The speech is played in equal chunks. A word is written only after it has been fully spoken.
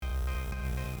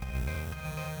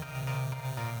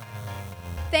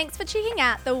Thanks for checking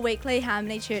out the weekly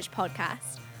Harmony Church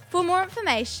podcast. For more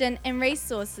information and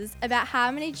resources about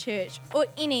Harmony Church or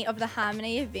any of the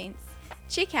Harmony events,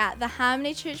 check out the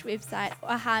Harmony Church website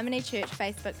or Harmony Church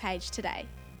Facebook page today.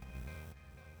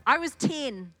 I was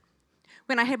 10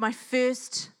 when I had my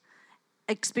first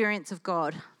experience of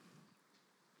God.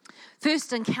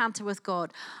 First encounter with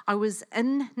God. I was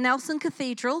in Nelson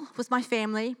Cathedral with my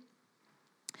family,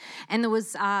 and there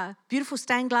was beautiful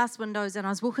stained glass windows, and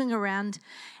I was walking around,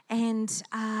 and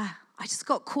I just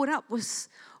got caught up with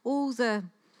all the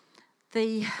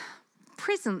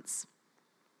presence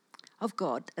of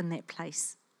God in that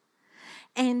place.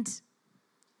 And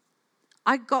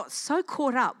I got so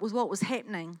caught up with what was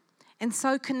happening and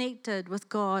so connected with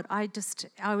God. I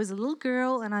was a little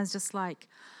girl, and I was just like,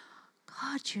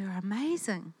 God, you're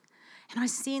amazing. And I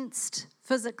sensed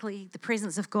physically the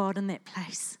presence of God in that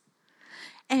place.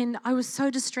 And I was so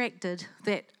distracted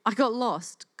that I got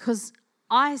lost because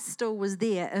I still was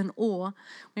there in awe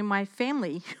when my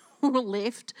family all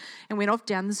left and went off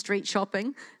down the street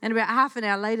shopping. And about half an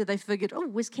hour later, they figured, oh,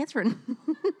 where's Catherine?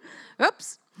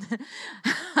 Oops.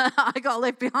 I got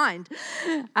left behind.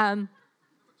 But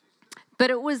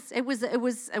it was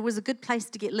a good place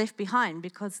to get left behind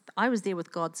because I was there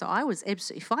with God, so I was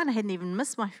absolutely fine. I hadn't even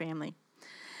missed my family.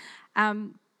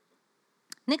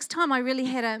 Next time I really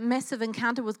had a massive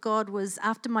encounter with God was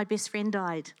after my best friend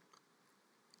died.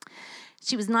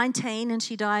 She was 19 and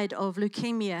she died of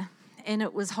leukemia, and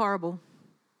it was horrible.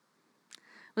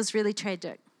 It was really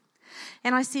tragic.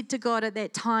 And I said to God at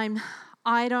that time,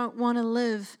 I don't want to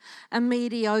live a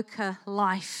mediocre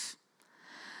life.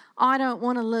 I don't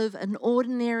want to live an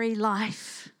ordinary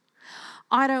life.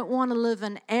 I don't want to live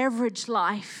an average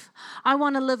life. I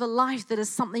want to live a life that is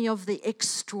something of the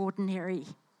extraordinary.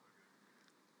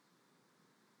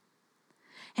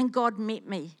 And God met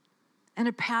me in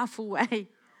a powerful way.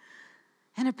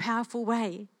 In a powerful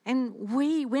way. And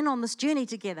we went on this journey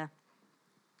together.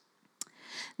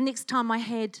 Next time I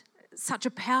had such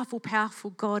a powerful,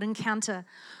 powerful God encounter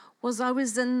was I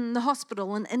was in the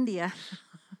hospital in India.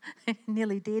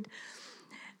 Nearly dead.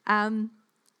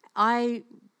 I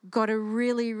got a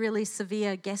really, really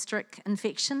severe gastric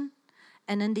infection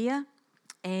in India,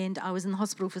 and I was in the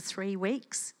hospital for 3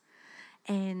 weeks.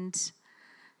 And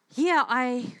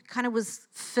I kind of was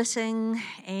fitting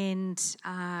and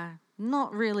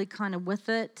not really kind of with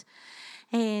it.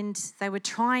 And they were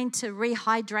trying to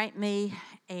rehydrate me,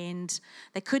 and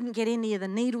they couldn't get any of the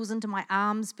needles into my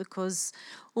arms because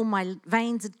all my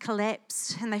veins had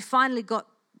collapsed. And they finally got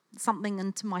something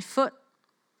into my foot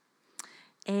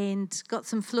and got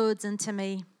some fluids into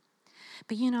me.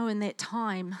 But in that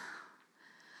time,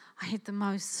 I had the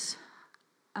most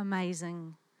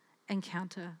amazing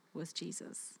encounter with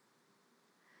Jesus.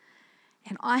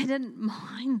 And I didn't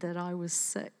mind that I was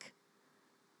sick.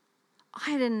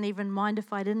 I didn't even mind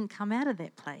if I didn't come out of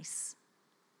that place,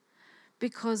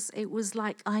 because it was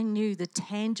like I knew the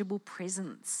tangible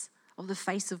presence of the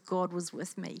face of God was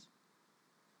with me.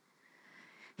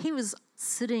 He was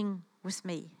sitting with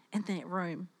me in that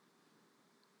room.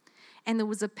 And there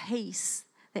was a peace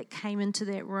that came into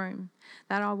that room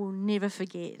that I will never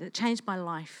forget. It changed my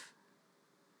life.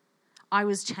 I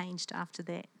was changed after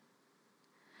that,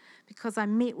 because I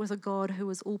met with a God who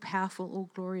was all powerful, all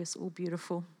glorious, all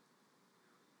beautiful.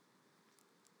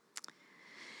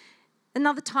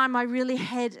 Another time I really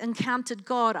had encountered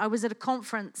God, I was at a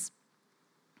conference,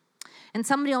 and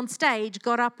somebody on stage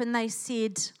got up and they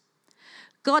said,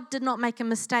 God did not make a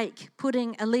mistake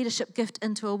putting a leadership gift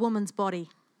into a woman's body.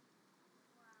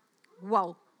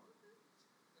 Whoa.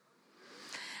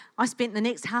 I spent the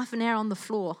next half an hour on the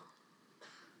floor,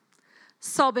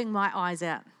 sobbing my eyes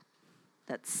out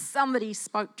that somebody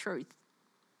spoke truth.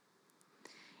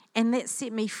 And that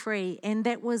set me free. And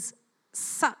that was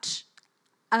such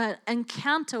an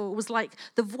encounter. It was like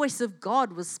the voice of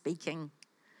God was speaking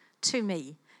to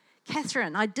me.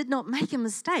 Catherine, I did not make a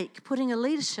mistake putting a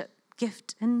leadership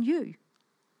gift in you.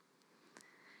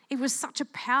 It was such a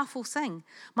powerful thing.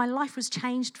 My life was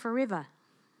changed forever.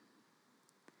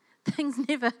 Things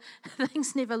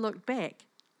never looked back.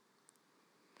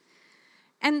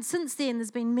 And since then, there's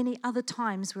been many other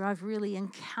times where I've really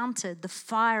encountered the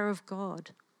fire of God.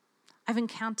 I've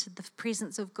encountered the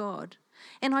presence of God.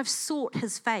 And I've sought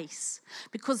his face,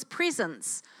 because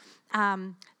presence,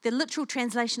 the literal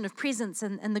translation of presence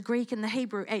in the Greek and the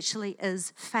Hebrew actually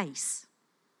is face.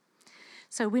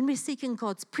 So when we're seeking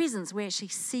God's presence, we're actually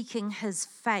seeking his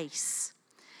face.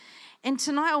 And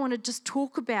tonight I want to just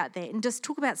talk about that and just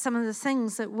talk about some of the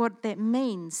things what that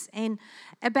means, and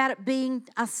about it being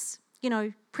us,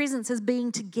 presence is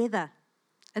being together.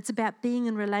 It's about being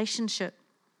in relationship.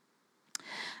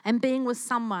 and being with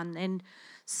someone and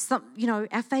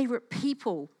our favorite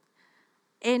people.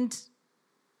 And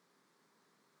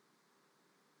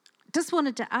just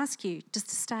wanted to ask you, just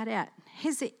to start out,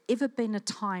 has there ever been a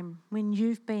time when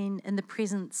you've been in the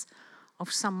presence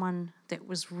of someone that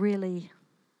was really,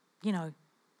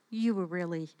 you were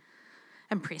really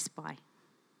impressed by?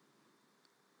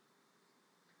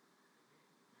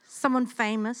 Someone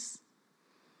famous?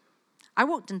 I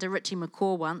walked into Richie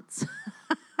McCaw once.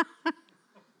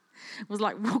 It was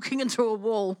like walking into a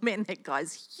wall. Man, that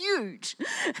guy's huge.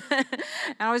 And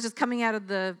I was just coming out of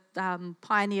the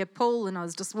Pioneer pool, and I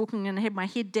was just walking and I had my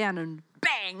head down, and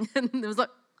bang! And it was like,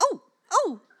 oh,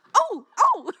 oh, oh,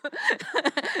 oh.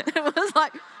 It was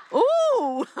like,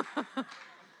 ooh,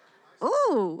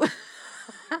 ooh.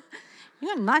 You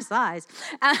got nice eyes.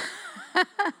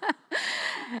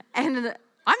 And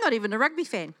I'm not even a rugby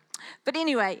fan. But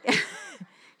anyway,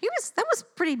 that was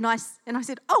pretty nice. And I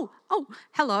said, oh,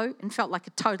 hello, and felt like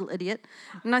a total idiot.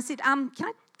 And I said, can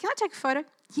I take a photo?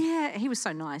 Yeah, he was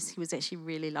so nice. He was actually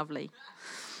really lovely.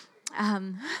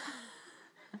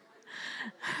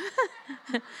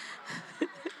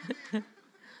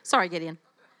 Sorry, Gideon.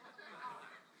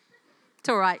 It's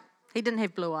all right. He didn't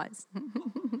have blue eyes.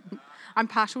 I'm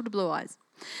partial to blue eyes.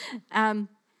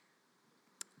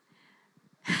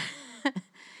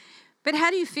 But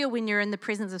how do you feel when you're in the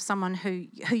presence of someone who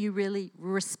you really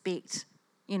respect,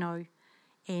 and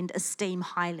esteem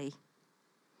highly?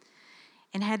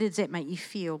 And how does that make you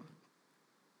feel?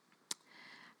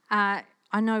 I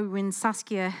know when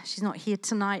Saskia, she's not here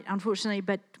tonight, unfortunately,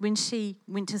 but when she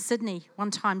went to Sydney one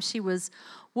time, she was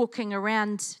walking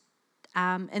around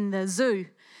in the zoo,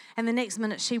 and the next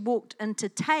minute she walked into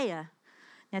Taya.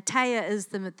 Now, Taya is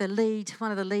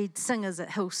one of the lead singers at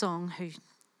Hillsong, who,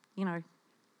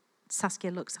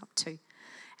 Saskia looks up to.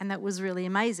 And that was really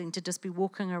amazing to just be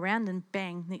walking around and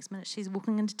bang, next minute she's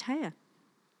walking into Taya.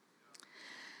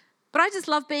 But I just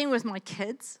love being with my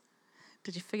kids.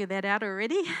 Did you figure that out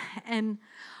already? And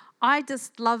I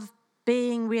just love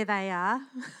being where they are.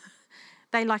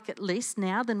 They like it less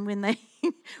now than when they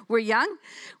were young.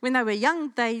 When they were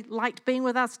young, they liked being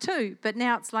with us too. But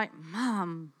now it's like,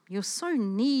 Mum, you're so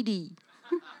needy.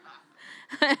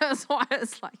 That's why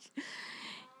it's like...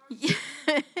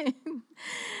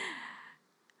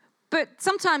 But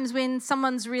sometimes when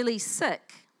someone's really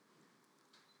sick,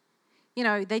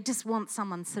 they just want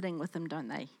someone sitting with them, don't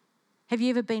they? Have you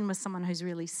ever been with someone who's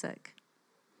really sick?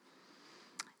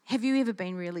 Have you ever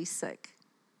been really sick?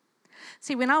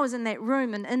 See, when I was in that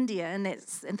room in India, in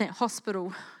that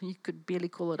hospital, you could barely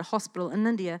call it a hospital in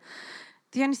India,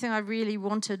 the only thing I really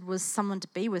wanted was someone to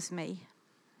be with me.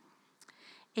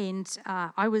 And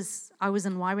I was in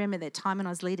YWAM at that time, and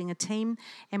I was leading a team,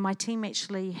 and my team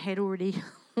actually had already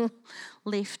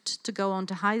left to go on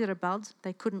to Hyderabad.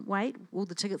 They couldn't wait. All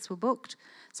the tickets were booked.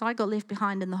 So I got left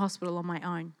behind in the hospital on my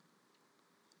own.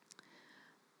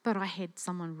 But I had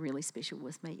someone really special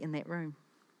with me in that room.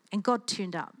 And God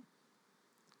turned up.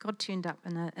 God turned up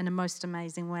in a most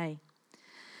amazing way.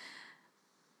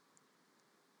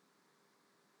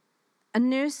 A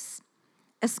nurse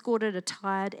escorted a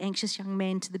tired, anxious young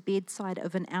man to the bedside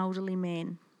of an elderly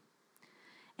man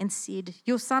and said,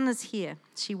 "Your son is here,"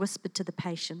 she whispered to the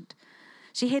patient.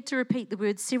 She had to repeat the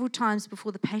words several times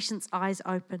before the patient's eyes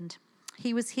opened.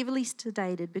 He was heavily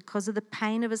sedated because of the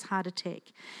pain of his heart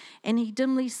attack, and he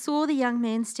dimly saw the young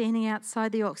man standing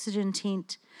outside the oxygen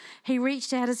tent. He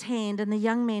reached out his hand, and the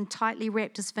young man tightly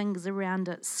wrapped his fingers around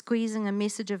it, squeezing a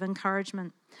message of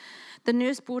encouragement. The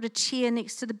nurse brought a chair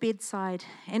next to the bedside,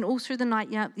 and all through the night,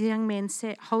 the young man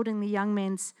sat holding the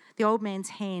old man's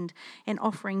hand and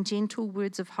offering gentle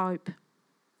words of hope.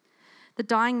 The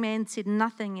dying man said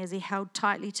nothing as he held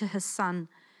tightly to his son,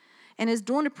 and as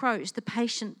dawn approached, the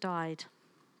patient died.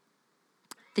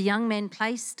 The young man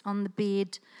placed on the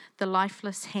bed the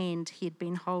lifeless hand he had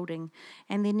been holding,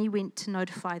 and then he went to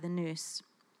notify the nurse.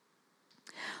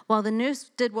 While the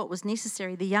nurse did what was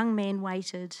necessary, the young man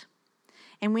waited.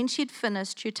 And when she had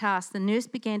finished her task, the nurse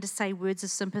began to say words of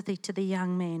sympathy to the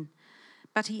young man.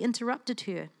 But he interrupted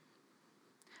her.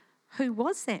 "Who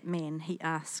was that man?" he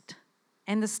asked.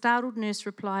 And the startled nurse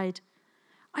replied,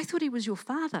 "I thought he was your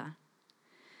father."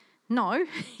 "No,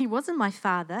 he wasn't my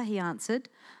father," he answered.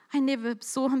 "I never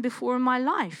saw him before in my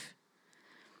life."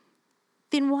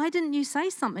 "Then why didn't you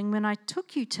say something when I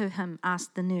took you to him?"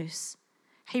 asked the nurse.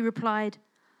 He replied,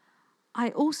 "I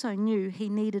also knew he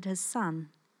needed his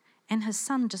son, and his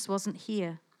son just wasn't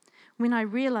here. When I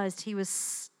realized he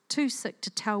was too sick to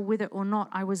tell whether or not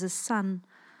I was his son,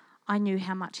 I knew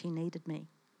how much he needed me."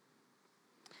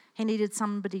 He needed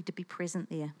somebody to be present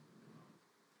there.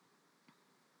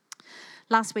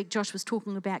 Last week, Josh was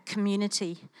talking about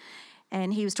community,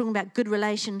 and he was talking about good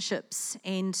relationships,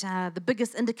 and the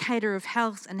biggest indicator of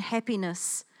health and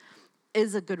happiness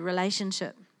is a good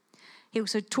relationship. He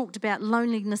also talked about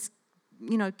loneliness,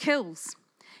 kills,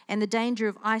 and the danger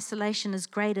of isolation is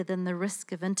greater than the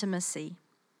risk of intimacy.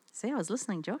 See, I was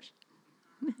listening, Josh.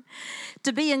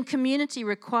 To be in community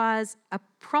requires a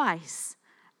price,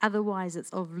 otherwise it's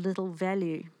of little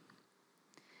value.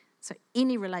 So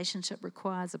any relationship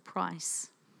requires a price.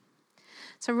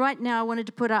 So right now I wanted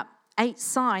to put up 8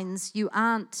 signs you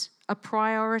aren't a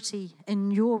priority in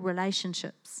your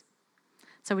relationships.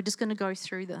 So we're just going to go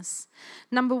through this.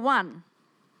 Number 1,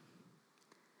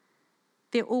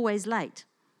 they're always late.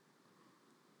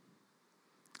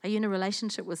 Are you in a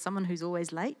relationship with someone who's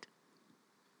always late?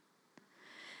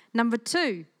 Number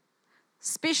 2,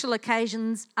 special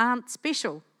occasions aren't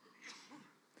special.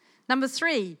 Number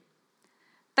 3,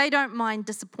 they don't mind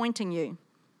disappointing you.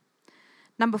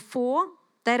 Number 4,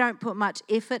 they don't put much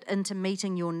effort into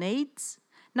meeting your needs.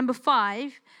 Number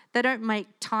 5, they don't make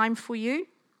time for you.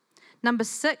 Number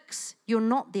 6, you're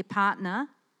not their partner.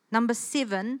 Number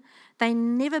 7, they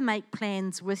never make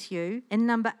plans with you. And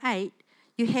number 8,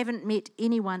 you haven't met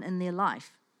anyone in their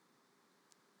life.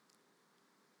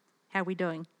 How are we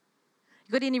doing?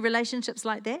 You got any relationships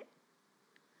like that?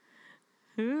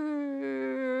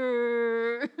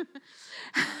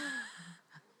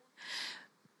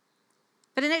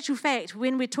 But in actual fact,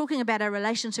 when we're talking about our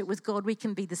relationship with God, we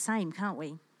can be the same, can't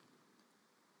we?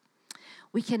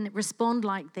 We can respond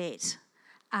like that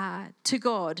to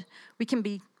God. We can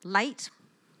be late,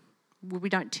 where we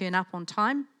don't turn up on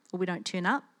time, or we don't turn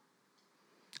up,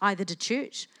 either to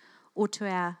church or to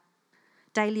our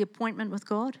daily appointment with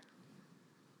God.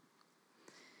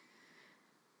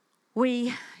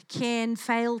 We can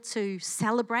fail to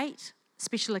celebrate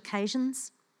special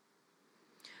occasions,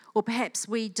 or perhaps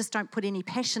we just don't put any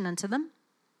passion into them.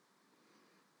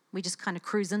 We just kind of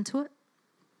cruise into it.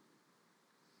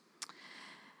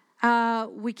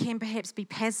 We can perhaps be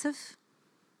passive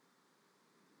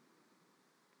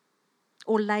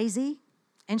or lazy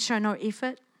and show no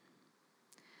effort.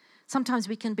 Sometimes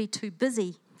we can be too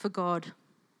busy for God.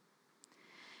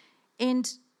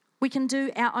 And we can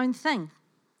do our own thing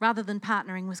rather than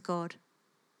partnering with God.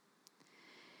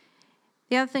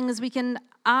 The other thing is we can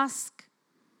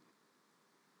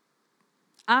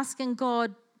asking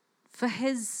God for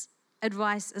his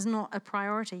advice is not a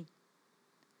priority.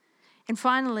 And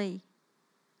finally,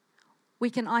 we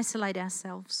can isolate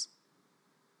ourselves.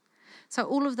 So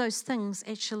all of those things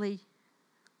actually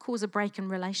cause a break in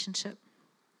relationship.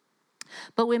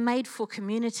 But we're made for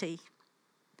community.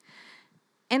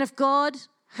 And if God,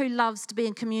 who loves to be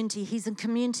in community, he's in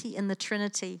community in the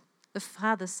Trinity, the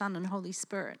Father, Son, and Holy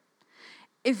Spirit.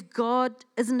 If God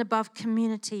isn't above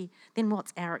community, then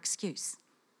what's our excuse?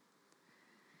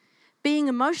 Being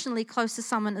emotionally close to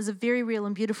someone is a very real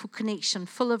and beautiful connection,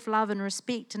 full of love and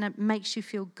respect, and it makes you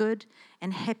feel good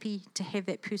and happy to have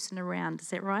that person around. Is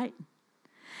that right?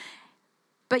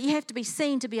 But you have to be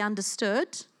seen to be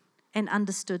understood and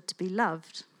understood to be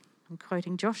loved. I'm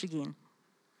quoting Josh again.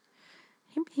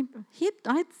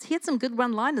 I had some good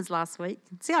one-liners last week.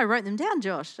 See, I wrote them down,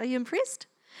 Josh. Are you impressed?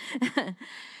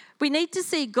 We need to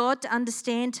see God to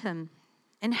understand him.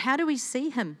 And how do we see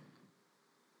him?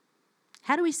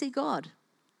 How do we see God?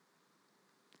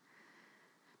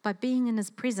 By being in his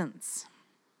presence.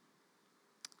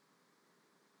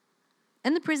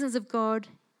 In the presence of God,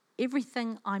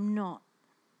 everything I'm not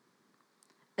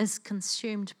is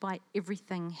consumed by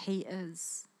everything he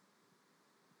is.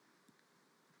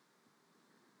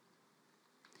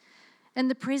 In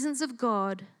the presence of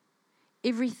God,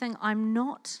 everything I'm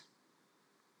not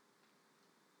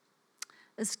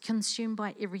is consumed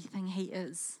by everything he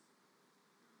is.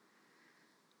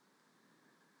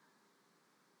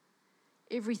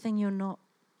 Everything you're not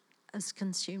is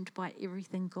consumed by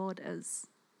everything God is.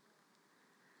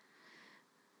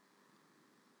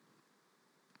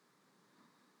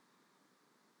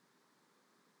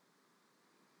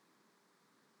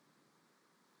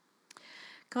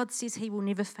 God says he will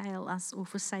never fail us or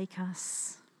forsake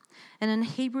us. And in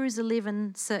Hebrews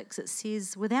 11:6 it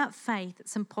says, without faith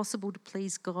it's impossible to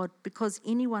please God, because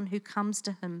anyone who comes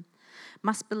to him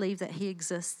must believe that he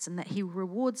exists and that he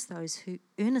rewards those who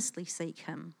earnestly seek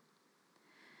him.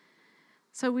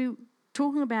 So we're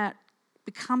talking about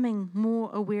becoming more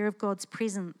aware of God's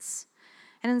presence.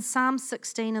 And in Psalm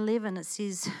 16:11 it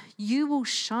says, you will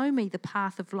show me the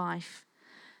path of life.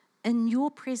 In your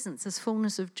presence is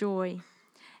fullness of joy.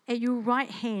 At your right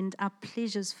hand are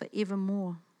pleasures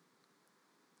forevermore.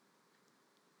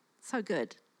 So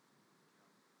good.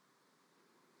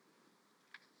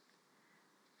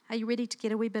 Are you ready to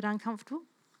get a wee bit uncomfortable?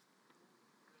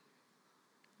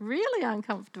 Really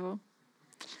uncomfortable?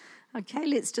 Okay,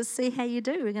 let's just see how you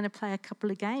do. We're going to play a couple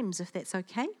of games, if that's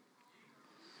okay.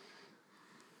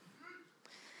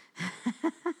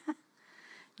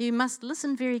 You must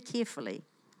listen very carefully.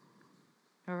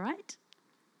 All right?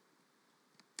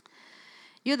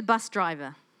 You're the bus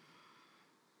driver.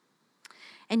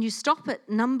 And you stop at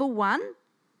number 1.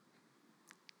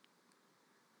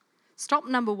 Stop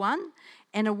number 1,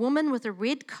 and a woman with a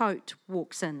red coat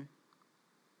walks in.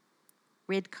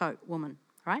 Red coat woman,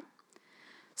 right?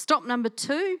 Stop number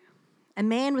 2, a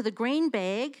man with a green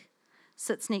bag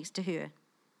sits next to her.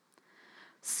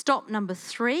 Stop number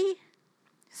 3,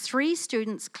 3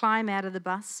 students climb out of the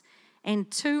bus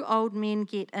and 2 old men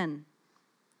get in.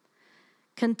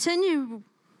 Continuing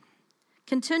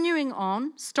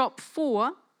on, stop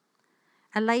 4,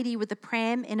 a lady with a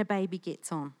pram and a baby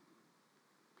gets on.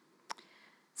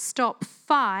 Stop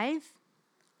 5,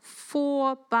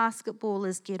 4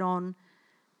 basketballers get on,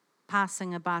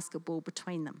 passing a basketball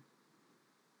between them.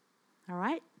 All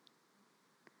right?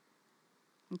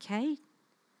 Okay.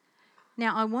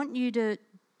 Now I want you to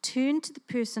turn to the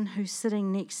person who's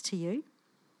sitting next to you.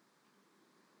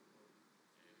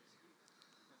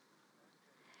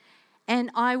 And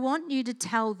I want you to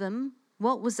tell them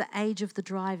what was the age of the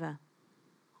driver.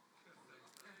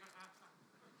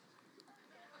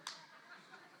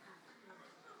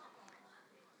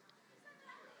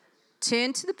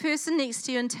 Turn to the person next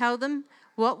to you and tell them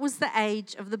what was the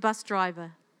age of the bus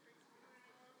driver.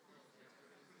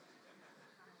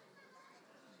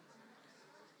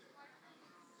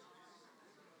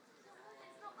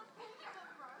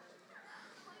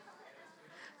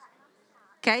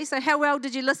 Okay, so how well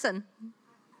did you listen?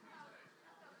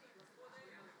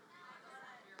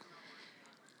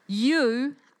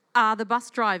 You are the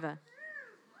bus driver.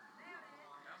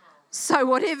 So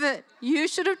whatever, you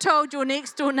should have told your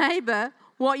next door neighbour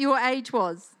what your age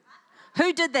was.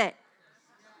 Who did that?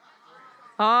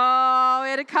 Oh, we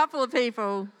had a couple of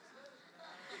people.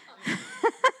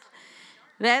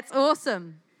 That's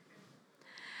awesome.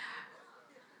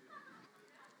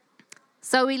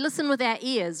 So we listen with our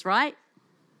ears, right?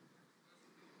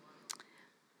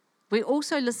 We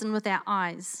also listen with our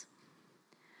eyes.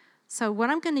 So what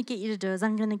I'm going to get you to do is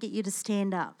I'm going to get you to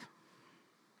stand up.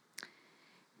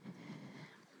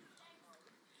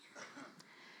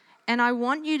 And I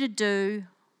want you to do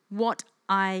what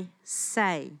I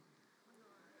say.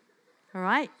 All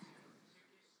right?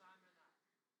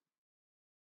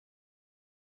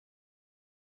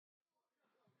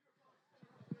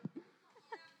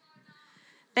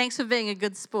 Thanks for being a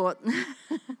good sport.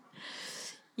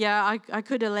 Yeah, I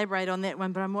could elaborate on that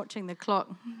one, but I'm watching the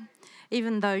clock.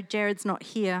 Even though Jared's not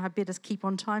here, I better keep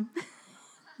on time.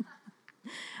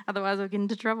 Otherwise I'll get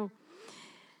into trouble.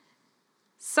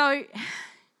 So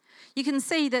you can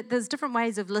see that there's different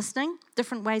ways of listening,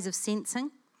 different ways of sensing.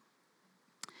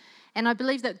 And I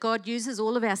believe that God uses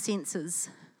all of our senses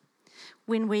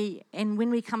when we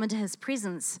come into his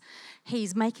presence.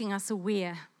 He's making us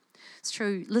aware. It's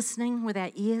through listening with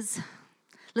our ears,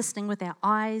 listening with our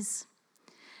eyes.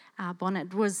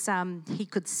 Bonnet was, he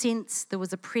could sense there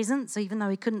was a presence even though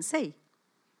he couldn't see.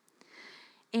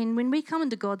 And when we come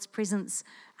into God's presence,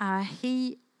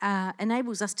 he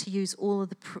enables us to use all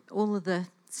of the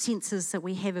senses that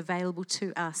we have available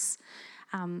to us.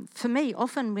 For me,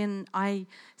 often when I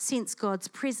sense God's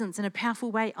presence in a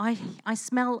powerful way, I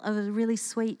smell a really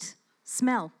sweet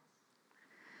smell.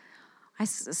 I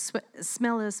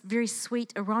smell this very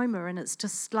sweet aroma, and it's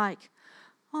just like,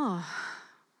 oh,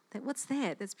 what's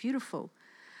that? That's beautiful.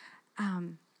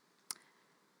 Where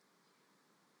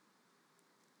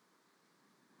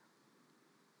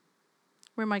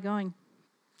am I going?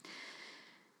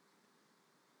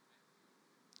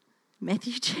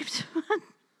 Matthew chapter 1.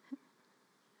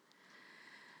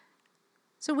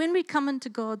 So when we come into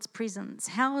God's presence,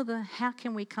 how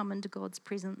can we come into God's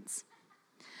presence?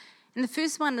 And the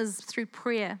first one is through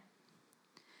prayer.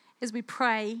 As we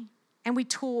pray and we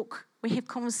talk, we have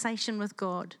conversation with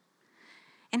God.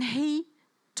 And he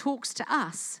talks to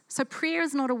us. So prayer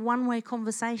is not a one-way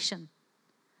conversation.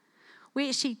 We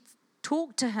actually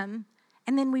talk to him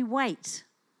and then we wait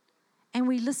and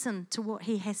we listen to what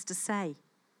he has to say.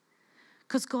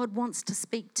 Because God wants to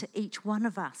speak to each one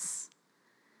of us.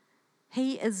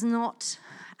 He is not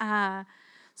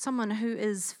someone who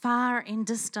is far and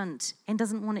distant and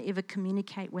doesn't want to ever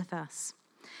communicate with us.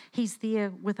 He's there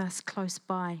with us close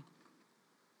by.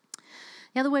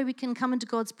 The other way we can come into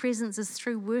God's presence is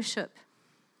through worship.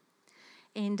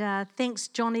 And thanks,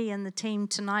 Johnny and the team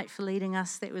tonight for leading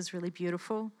us. That was really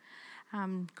beautiful.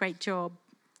 Great job.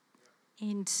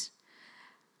 And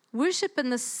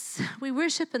we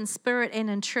worship in spirit and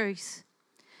in truth.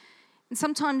 And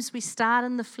sometimes we start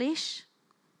in the flesh,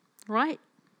 right?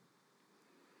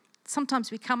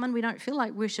 Sometimes we come and we don't feel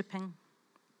like worshiping.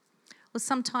 Or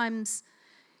sometimes,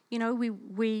 we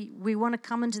want to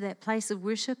come into that place of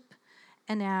worship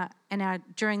in our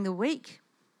during the week,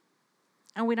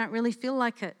 and we don't really feel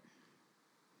like it.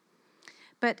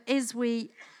 But as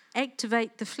we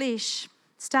activate the flesh,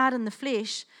 start in the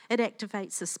flesh, it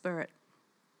activates the spirit.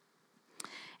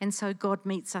 And so God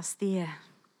meets us there.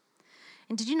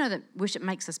 And did you know that worship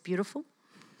makes us beautiful?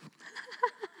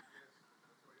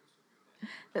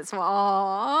 That's why.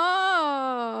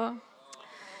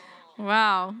 Oh,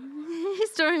 wow.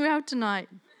 He's doing well tonight.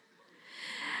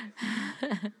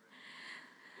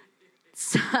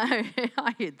 So,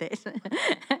 I heard that.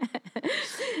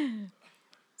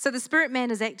 So the spirit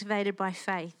man is activated by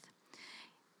faith.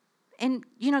 And,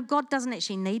 God doesn't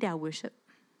actually need our worship.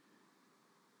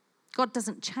 God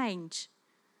doesn't change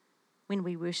when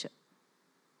we worship.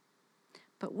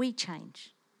 But we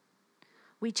change.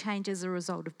 We change as a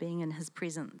result of being in his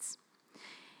presence.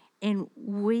 And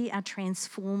we are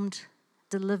transformed,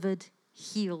 delivered,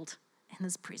 healed in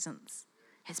his presence.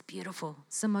 It's beautiful.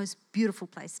 It's the most beautiful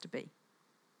place to be.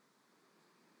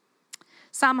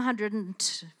 Psalm 100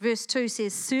 verse 2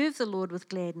 says, serve the Lord with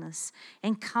gladness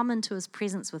and come into his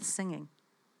presence with singing.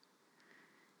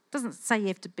 It doesn't say you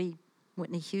have to be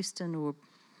Whitney Houston or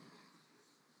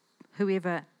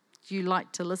whoever you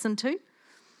like to listen to.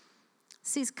 It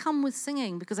says come with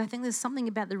singing, because I think there's something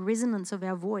about the resonance of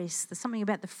our voice. There's something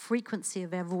about the frequency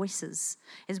of our voices.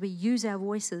 As we use our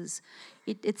voices,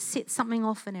 it sets something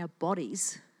off in our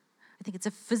bodies. I think it's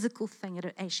a physical thing.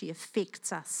 It actually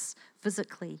affects us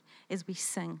physically as we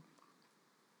sing.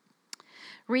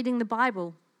 Reading the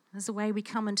Bible is the way we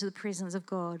come into the presence of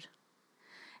God.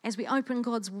 As we open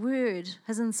God's word,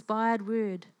 his inspired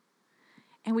word,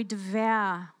 and we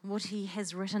devour what he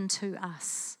has written to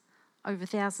us over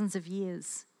thousands of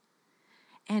years,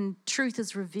 and truth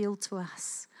is revealed to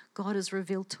us. God is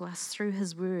revealed to us through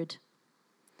his word.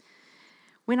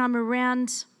 When I'm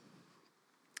around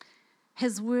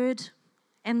his word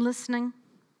and listening,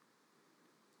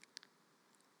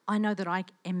 I know that I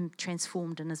am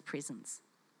transformed in his presence.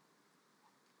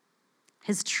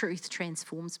 His truth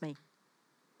transforms me.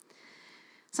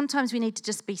 Sometimes we need to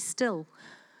just be still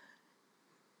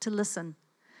to listen.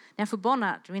 Now for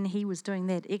Bonnart, when he was doing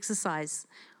that exercise,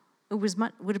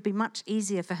 would it be much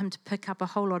easier for him to pick up a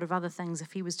whole lot of other things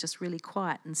if he was just really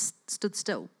quiet and stood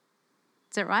still?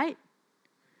 Is that right?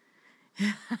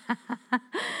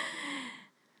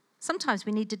 Sometimes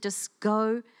we need to just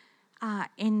go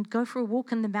and go for a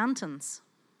walk in the mountains.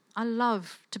 I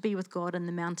love to be with God in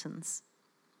the mountains,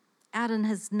 out in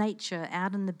his nature,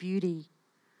 out in the beauty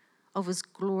of his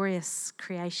glorious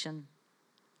creation.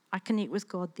 I connect with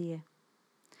God there.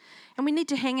 And we need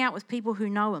to hang out with people who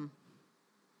know him.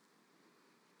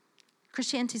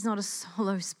 Christianity is not a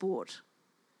solo sport.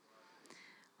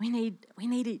 We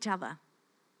need each other.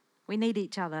 We need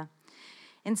each other.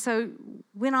 And so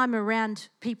when I'm around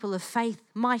people of faith,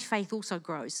 my faith also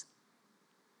grows.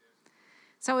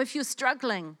 So if you're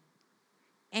struggling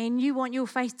and you want your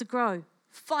faith to grow,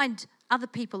 find other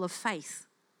people of faith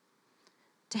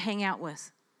to hang out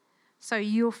with so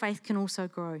your faith can also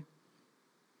grow.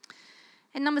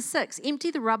 And number 6, empty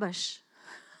the rubbish.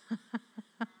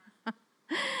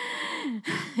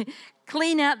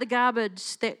 Clean out the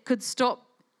garbage that could stop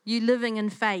you living in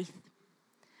faith.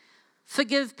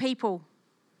 Forgive people.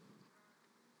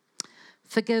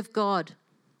 Forgive God.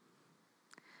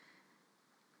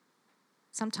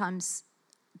 Sometimes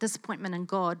disappointment in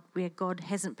God, where God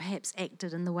hasn't perhaps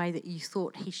acted in the way that you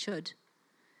thought he should,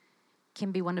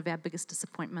 can be one of our biggest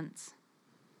disappointments.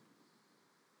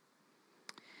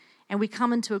 And we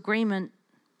come into agreement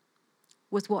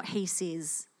with what he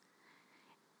says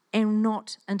and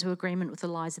not into agreement with the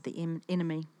lies of the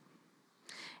enemy.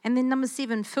 And then number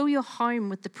 7, fill your home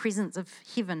with the presence of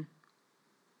heaven.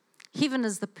 Heaven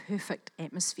is the perfect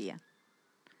atmosphere,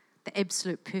 the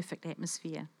absolute perfect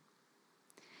atmosphere.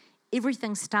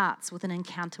 Everything starts with an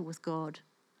encounter with God.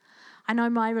 I know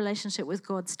my relationship with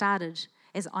God started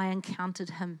as I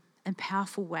encountered him in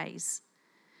powerful ways.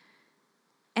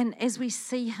 And as we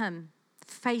see him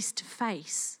face to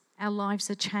face, our lives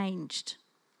are changed.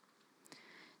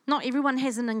 Not everyone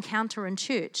has an encounter in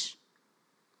church.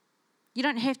 You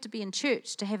don't have to be in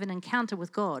church to have an encounter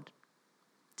with God.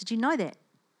 Did you know that?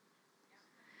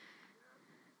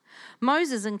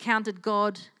 Moses encountered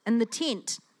God in the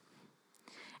tent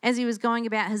as he was going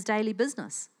about his daily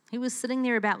business. He was sitting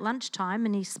there about lunchtime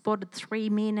and he spotted 3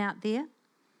 men out there.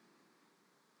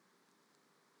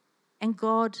 And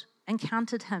God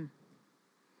encountered him.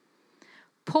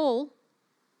 Paul,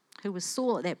 who was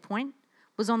Saul at that point,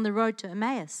 was on the road to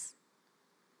Emmaus.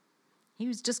 He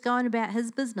was just going about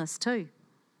his business too.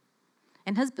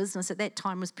 And his business at that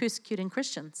time was persecuting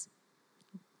Christians,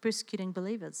 persecuting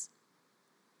believers.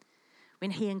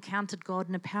 When he encountered God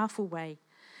in a powerful way.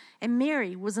 And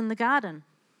Mary was in the garden.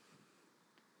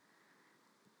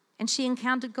 And she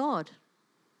encountered God.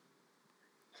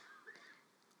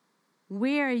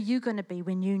 Where are you going to be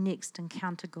when you next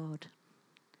encounter God?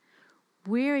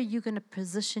 Where are you going to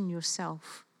position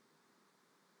yourself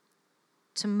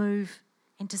to move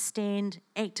and to stand,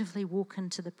 actively walk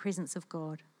into the presence of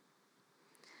God?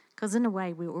 Because in a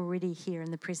way, we're already here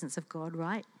in the presence of God,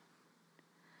 right?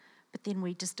 But then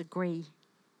we just agree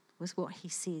with what he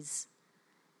says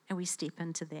and we step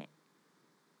into that.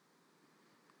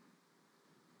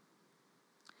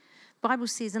 The Bible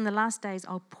says, in the last days,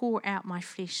 I'll pour out my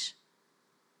flesh,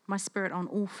 my spirit on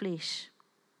all flesh.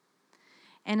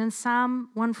 And in Psalm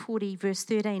 140, verse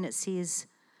 13, it says,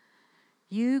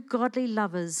 your godly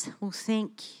lovers will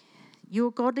thank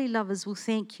you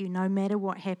no matter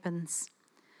what happens,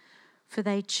 for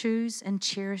they choose and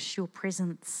cherish your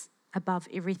presence above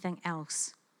everything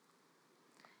else.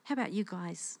 How about you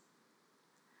guys?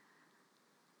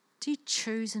 Do you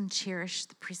choose and cherish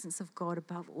the presence of God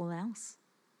above all else?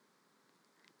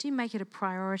 Do you make it a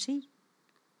priority?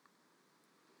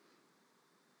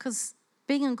 Because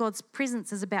being in God's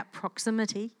presence is about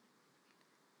proximity.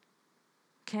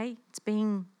 Okay, it's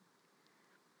being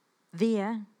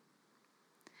there.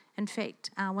 In fact,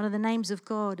 one of the names of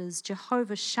God is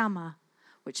Jehovah Shammah,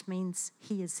 which means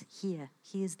he is here,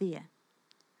 he is there.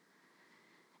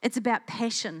 It's about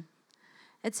passion.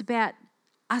 It's about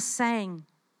us saying,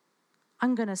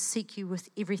 I'm going to seek you with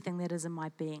everything that is in my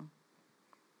being.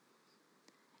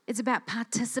 It's about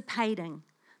participating,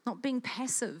 not being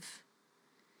passive.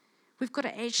 We've got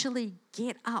to actually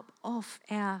get up off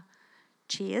our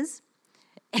chairs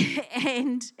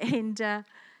and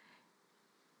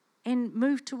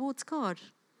move towards God.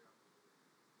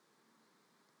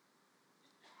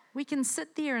 We can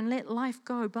sit there and let life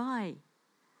go by.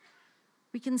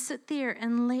 We can sit there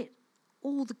and let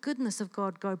all the goodness of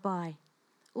God go by.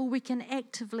 Or we can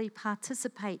actively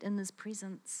participate in his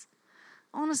presence.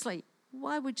 Honestly,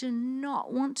 why would you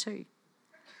not want to?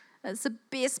 It's the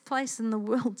best place in the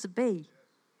world to be.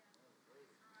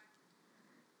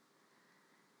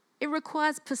 It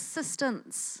requires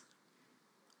persistence.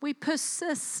 We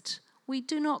persist. We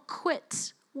do not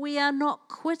quit. We are not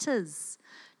quitters.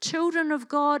 Children of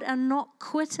God are not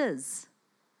quitters.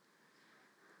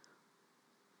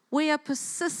 We are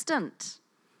persistent.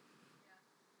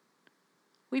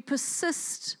 We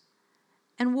persist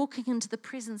in walking into the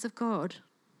presence of God.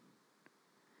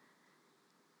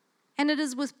 And it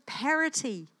is with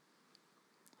parity.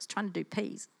 I was trying to do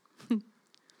P's.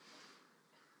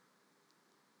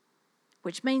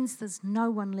 Which means there's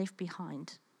no one left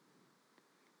behind.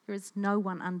 There is no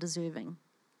one undeserving.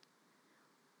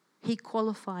 He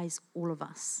qualifies all of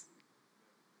us.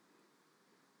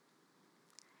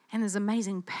 And there's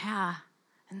amazing power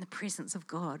in the presence of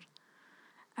God.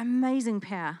 Amazing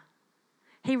power.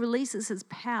 He releases his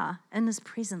power in his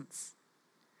presence.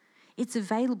 It's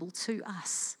available to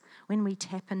us when we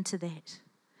tap into that.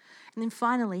 And then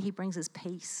finally, he brings us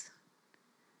peace.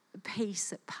 The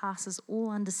peace that passes all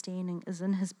understanding is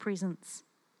in his presence.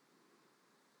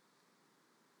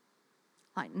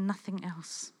 Like nothing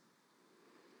else.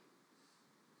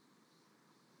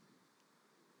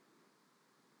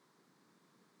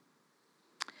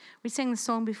 We sang the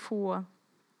song before,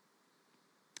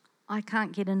 I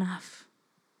can't get enough.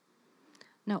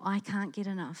 No, I can't get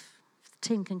enough. The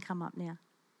team can come up now.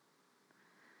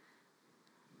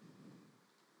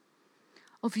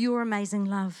 Of your amazing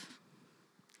love.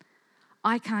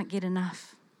 I can't get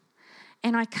enough.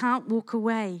 And I can't walk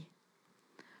away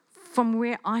from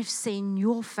where I've seen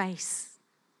your face.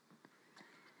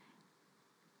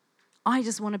 I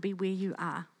just want to be where you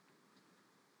are.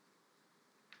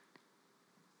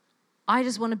 I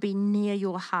just want to be near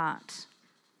your heart.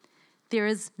 There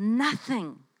is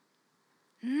nothing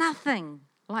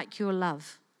like your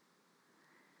love.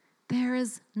 There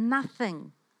is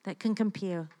nothing that can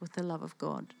compare with the love of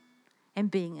God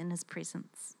and being in his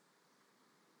presence.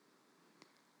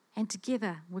 And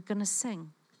together we're going to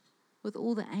sing with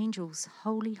all the angels,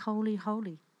 holy, holy,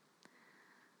 holy,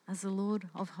 as the Lord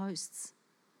of hosts.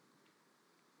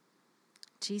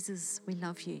 Jesus, we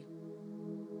love you.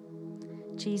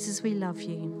 Jesus, we love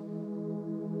you.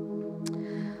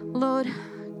 Lord,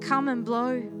 come and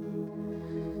blow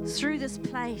through this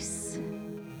place.